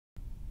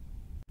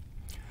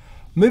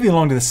Moving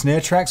along to the snare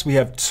tracks, we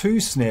have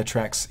two snare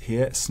tracks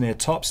here, snare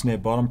top, snare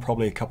bottom,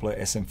 probably a couple of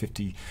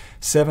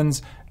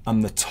SM57s.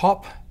 The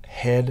top,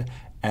 head,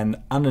 and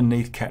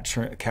underneath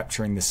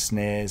capturing the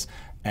snares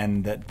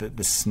and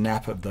the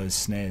snap of those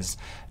snares.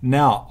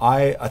 Now,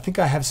 I think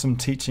I have some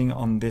teaching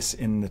on this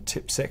in the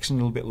tip section a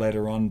little bit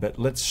later on, but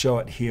let's show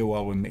it here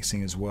while we're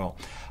mixing as well.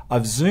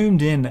 I've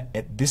zoomed in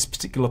at this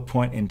particular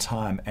point in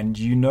time, and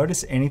do you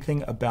notice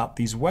anything about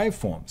these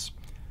waveforms?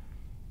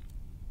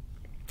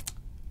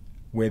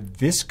 Where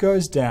this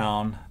goes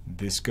down,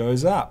 this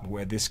goes up.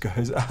 Where this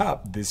goes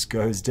up, this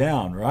goes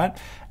down, right?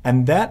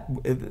 And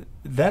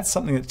that's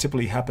something that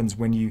typically happens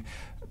when you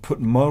put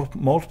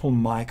multiple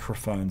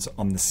microphones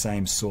on the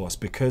same source,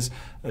 because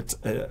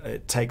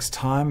it takes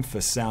time for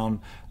sound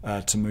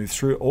to move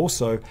through.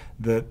 Also,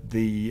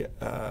 the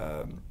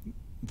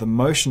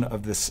motion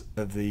of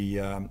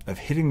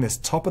hitting this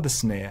top of the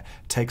snare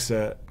takes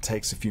a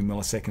few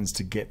milliseconds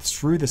to get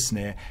through the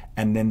snare,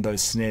 and then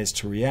those snares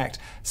to react.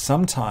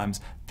 Sometimes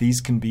these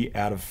can be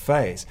out of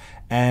phase,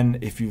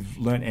 and if you've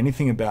learned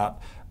anything about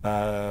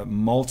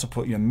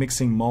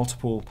mixing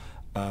multiple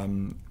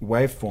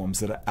waveforms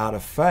that are out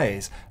of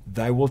phase,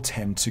 they will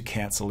tend to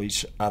cancel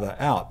each other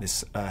out.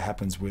 This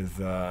happens with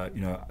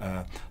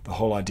the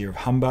whole idea of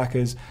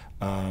humbuckers,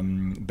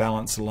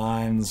 balance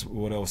lines.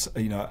 What else?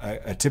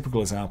 A typical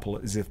example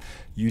is if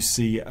you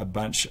see a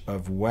bunch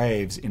of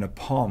waves in a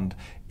pond.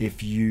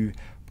 If you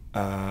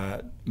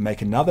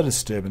make another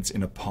disturbance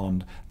in a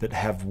pond that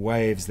have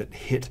waves that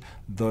hit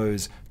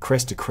those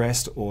crest to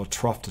crest or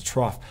trough to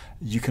trough,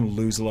 you can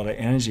lose a lot of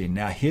energy.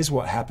 Now, here's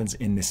what happens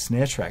in this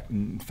snare track.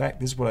 In fact,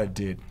 this is what I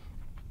did.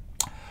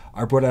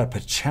 I brought up a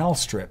channel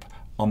strip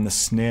on the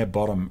snare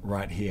bottom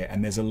right here,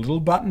 and there's a little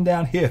button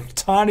down here,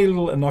 tiny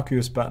little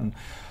innocuous button.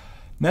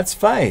 That's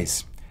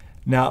phase.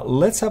 Now,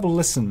 let's have a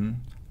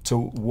listen to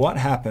what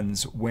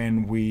happens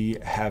when we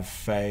have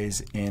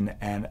phase in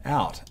and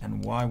out,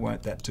 and why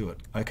won't that do it?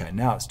 Okay,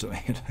 now it's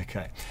doing it.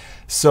 Okay,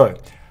 so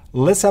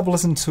let's have a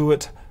listen to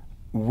it.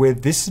 Where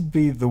this would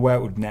be the way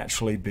it would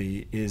naturally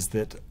be is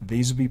that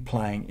these would be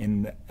playing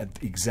in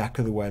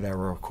exactly the way they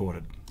were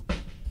recorded.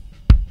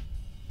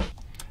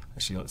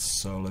 Actually, let's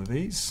solo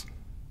these.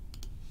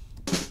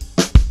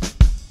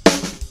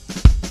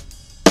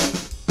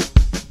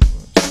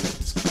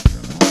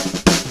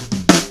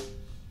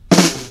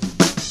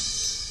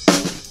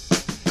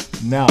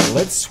 Now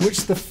let's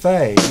switch the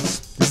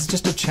phase. This is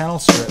just a channel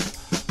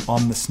strip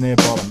on the snare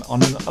bottom.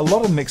 On a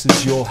lot of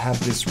mixes you'll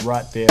have this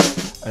right there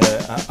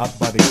up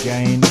by the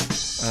gain,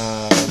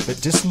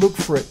 but just look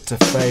for it to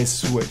phase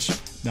switch.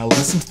 Now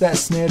listen to that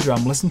snare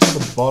drum, listen to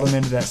the bottom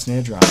end of that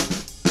snare drum.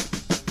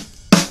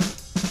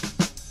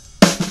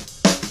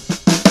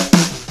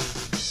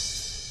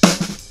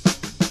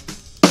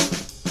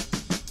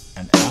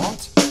 And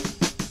out.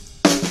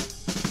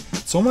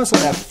 It's almost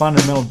like that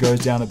fundamental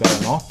goes down about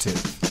an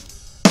octave.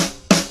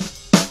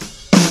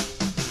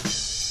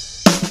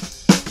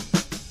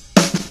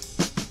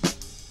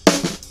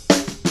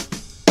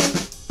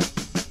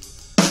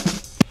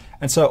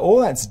 And so all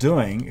that's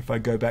doing, if I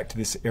go back to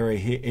this area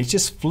here, it's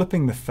just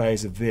flipping the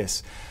phase of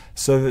this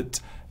so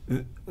that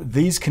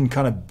these can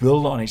kind of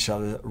build on each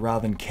other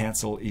rather than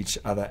cancel each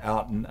other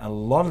out. And a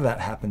lot of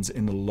that happens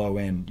in the low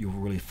end. You'll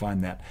really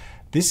find that.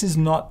 This is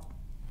not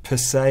per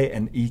se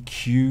an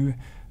EQ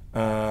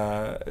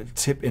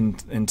tip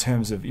in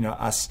terms of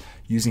us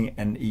using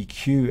an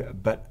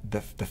EQ, but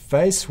the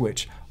phase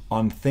switch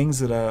on things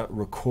that are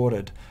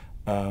recorded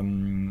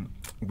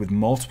with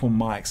multiple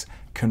mics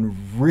can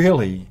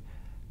really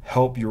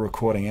help your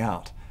recording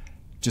out.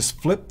 Just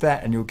flip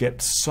that and you'll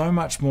get so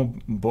much more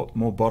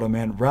bottom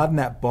end, rather than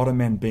that bottom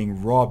end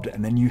being robbed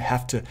and then you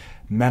have to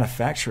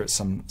manufacture it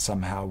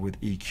somehow with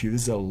EQ.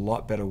 This is a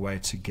lot better way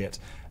to get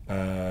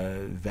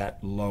that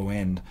low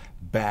end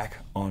back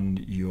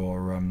on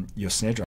your snare drum.